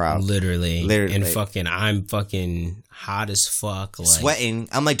the Improv. Literally. And I'm fucking hot as fuck. Like, sweating.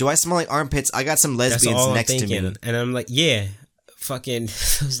 I'm like, do I smell like armpits? I got some lesbians next to me. And I'm like, yeah, fucking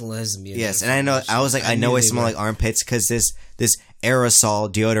those lesbians. Yes, and I was like, I know I smell like armpits because this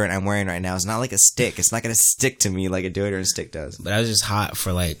aerosol deodorant I'm wearing right now is not like a stick. It's not going to stick to me like a deodorant stick does. But I was just hot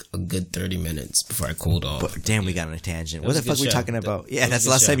for like a good 30 minutes before I cooled off. But damn, we got on a tangent. What the fuck are we talking about? Yeah, that's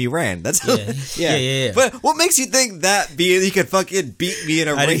the last time you ran. That's yeah. But what makes you think that you could fucking beat me in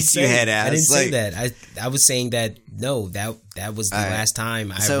a race you had ass? I didn't say that. I was saying that that was the last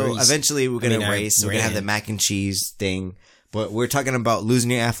time I raced. So eventually we're going to race. We're going to have the mac and cheese thing. But we're talking about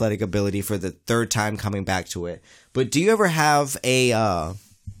losing your athletic ability for the third time coming back to it. But do you ever have a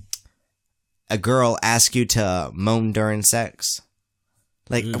girl ask you to moan during sex?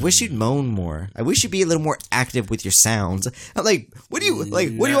 Like, I wish you'd moan more. I wish you'd be a little more active with your sounds. I'm like, what do you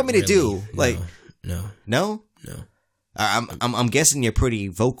want me to do? Like, no. I'm guessing you're pretty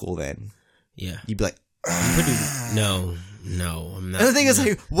vocal then. Yeah, you'd be like, No, I'm not. And the thing is,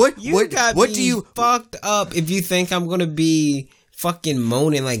 like, what do you fucked up if you think I'm gonna be fucking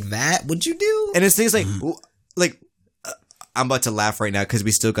moaning like that? What'd you do? And it's things like, I'm about to laugh right now because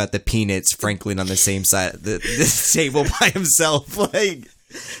we still got the Peanuts Franklin on the same side of the table by himself. Like,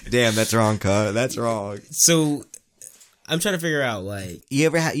 damn, that's wrong, cuz. That's wrong. So, I'm trying to figure out, like, you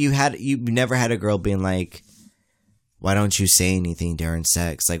never had a girl being like, why don't you say anything during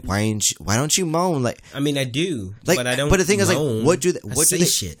sex? Like, why don't you moan? Like, I mean, I do, like, but I don't. But the thing moan. Is, like, I say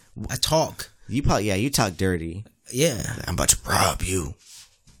shit. I talk. You talk dirty. Yeah, I'm about to rob you.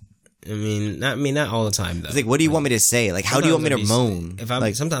 I mean, not all the time though. It's like, what do you want me to say? Like, how do you want me to moan? If I'm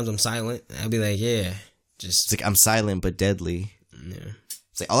like, sometimes I'm silent. I'll be like, it's like I'm silent but deadly. Yeah.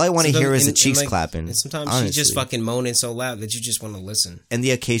 It's like all I want to hear is the cheeks clapping. And sometimes she's just fucking moaning so loud that you just want to listen. And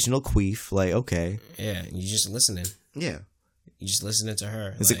the occasional queef, like, okay. Yeah, you just listening. Yeah. You just listening to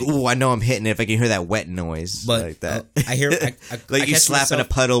her. It's like, ooh, I know I'm hitting it if I can hear that wet noise. But like that. I hear like you slapping a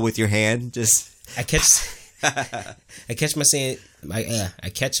puddle with your hand. Just I catch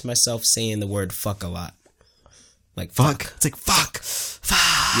myself saying the word fuck a lot. Like fuck. It's like fuck.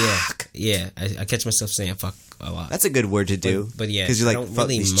 Yeah. I catch myself saying fuck a lot. That's a good word to do. But yeah, because you're like, fuck,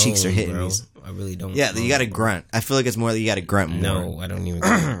 really these cheeks are hitting me. I really don't. Yeah, you got to grunt. I feel like it's more that you got to grunt more. No, I don't even.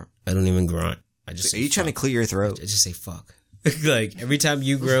 Grunt. I don't even grunt. I just. Are you trying to clear your throat? I just say fuck. Like every time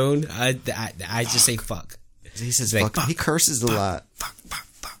you groan, I just say fuck. He says He's like, fuck. He curses a lot. Fuck.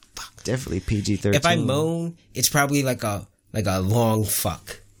 Definitely PG-13. If I moan, it's probably like a long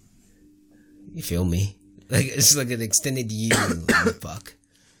fuck. You feel me? Like it's like an extended you fuck.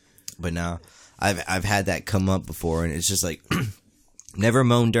 But no, I've had that come up before, and it's just like never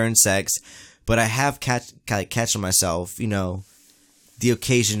moan during sex, but I have catching myself, you know, the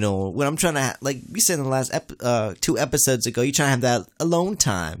occasional when I'm trying to like we said in the last 2 episodes ago, you trying to have that alone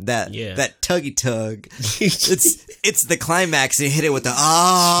time, that tuggy tug. it's the climax, and you hit it with the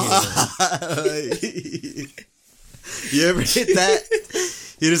You ever hit that?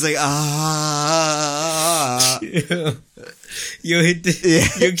 You're just like You'll hit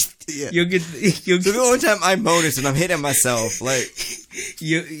the you'll get So the only time I moan is when I'm hitting myself, like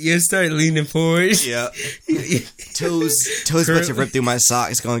you start leaning forward. Yeah. Toes about to rip through my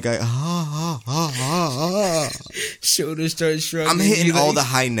socks, going Shoulders start shrugging. I'm hitting all the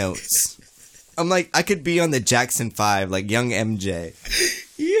high notes. I'm like, I could be on the Jackson 5, like young MJ.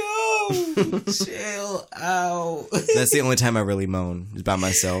 Yo, chill out. That's the only time I really moan, is by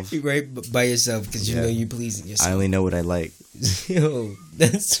myself. You're right by yourself because you know you pleasing yourself. I only know what I like. Yo,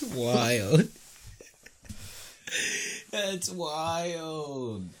 that's wild. That's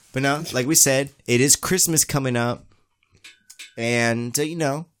wild. But no, like we said, it is Christmas coming up. And, you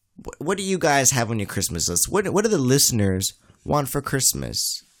know, what do you guys have on your Christmas list? What do the listeners want for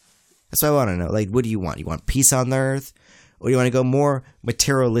Christmas? That's what I want to know. Like, what do you want? You want peace on earth? Or do you want to go more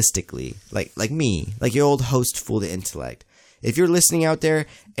materialistically? Like me. Like your old host, Fool the Intellect. If you're listening out there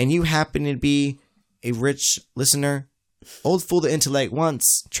and you happen to be a rich listener, old Fool the Intellect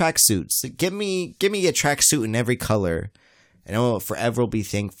wants tracksuits. Like, give me a tracksuit in every color. And I will forever be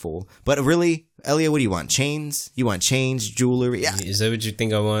thankful. But really, Elliot, what do you want? Chains? You want chains, jewelry? Yeah. Is that what you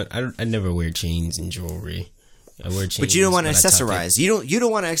think I want? I never wear chains and jewelry. I wear chains. But you don't want to accessorize. You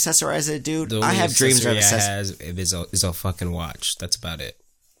don't want to accessorize it, dude. I have dreams of accessorize. It's a fucking watch. That's about it.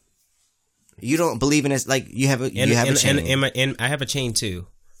 You don't believe in it? Like you have a chain. And I have a chain too.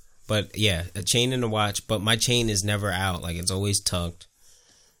 But yeah, a chain and a watch. But my chain is never out. Like it's always tucked.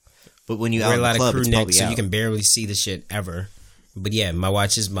 But when you wear out a lot in the club, of crew it's neck, probably so out. you can barely see the shit ever. But yeah, my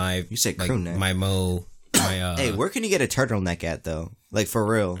watch is my. You said like, crew neck. My Mo. My hey, where can you get a turtleneck at though? Like for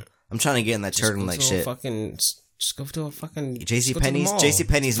real, I'm trying to get in that turtleneck shit. Just go to a fucking JCPenney's.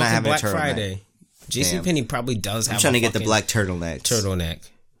 JCPenney's not having Black a turtleneck. Friday. JCPenney probably does have. I'm trying to get the black turtleneck.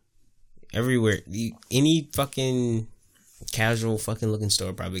 Everywhere, any fucking casual fucking looking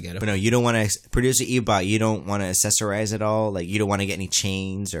store probably get it. But no, you don't want to produce an e-bot. You don't want to accessorize it all. Like you don't want to get any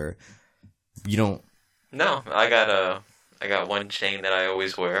chains or you don't. No, I got one chain that I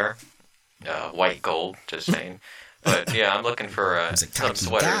always wear, white gold. Just saying. But yeah, I'm looking for some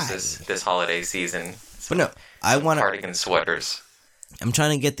sweaters this holiday season. But no, I want cardigan sweaters. I'm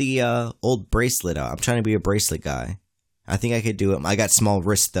trying to get the old bracelet out. I'm trying to be a bracelet guy. I think I could do it. I got small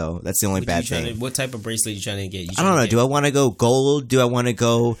wrists though. That's the only bad thing. What type of bracelet are you trying to get? I don't know. Do I want to go gold? Do I want to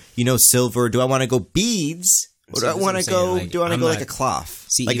go, silver? Do I want to go beads? Or do I want to go? Do I want to go like a cloth?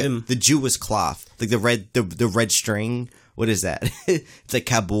 See, like the Jewish cloth, like the red string. What is that? It's like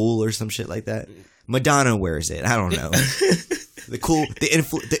Kabul or some shit like that. Madonna wears it. I don't know. the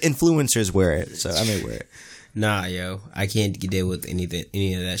influencers wear it, so I may wear it. Nah, yo, I can't deal with any of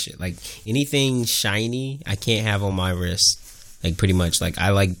that shit. Like anything shiny, I can't have on my wrist. Like pretty much, like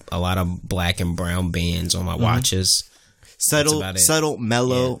I like a lot of black and brown bands on my watches. Subtle,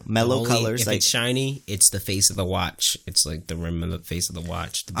 mellow colors. If like, it's shiny, it's the face of the watch. It's like the rim of the face of the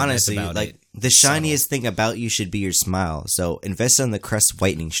watch. Honestly, like the shiniest thing about you should be your smile. So invest in the Crest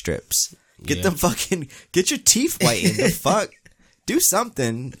whitening strips. Get your teeth whitened. The fuck. Do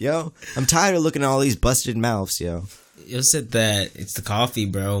something, yo. I'm tired of looking at all these busted mouths, yo. You said that it's the coffee,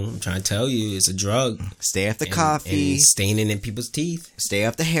 bro. I'm trying to tell you, it's a drug. Stay off the coffee. And staining in people's teeth. Stay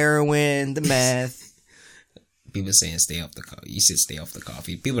off the heroin, the meth. People saying stay off the coffee. You said stay off the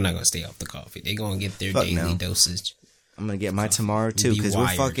coffee. People are not going to stay off the coffee. They're going to get their daily dosage. I'm going to get mine tomorrow, too, because we're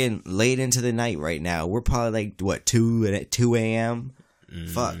fucking late into the night right now. We're probably like, 2 a.m.?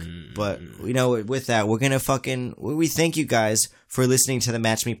 Fuck. But, with that, we're going to we thank you guys for listening to the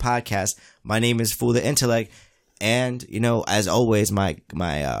Match Me podcast. My name is Fool the Intellect. And, as always, my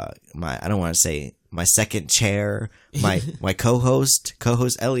I don't want to say my second chair, my co-host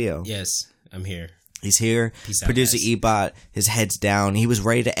Elio. Yes, I'm here. He's here. Peace out, Producer guys. Ebot, his head's down. He was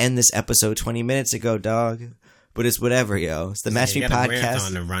ready to end this episode 20 minutes ago, dog. But it's whatever, yo. It's the Match Me podcast.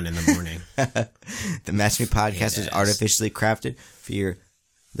 On to run in the morning. The Match Me podcast is artificially crafted for your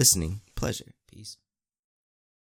listening pleasure. Peace.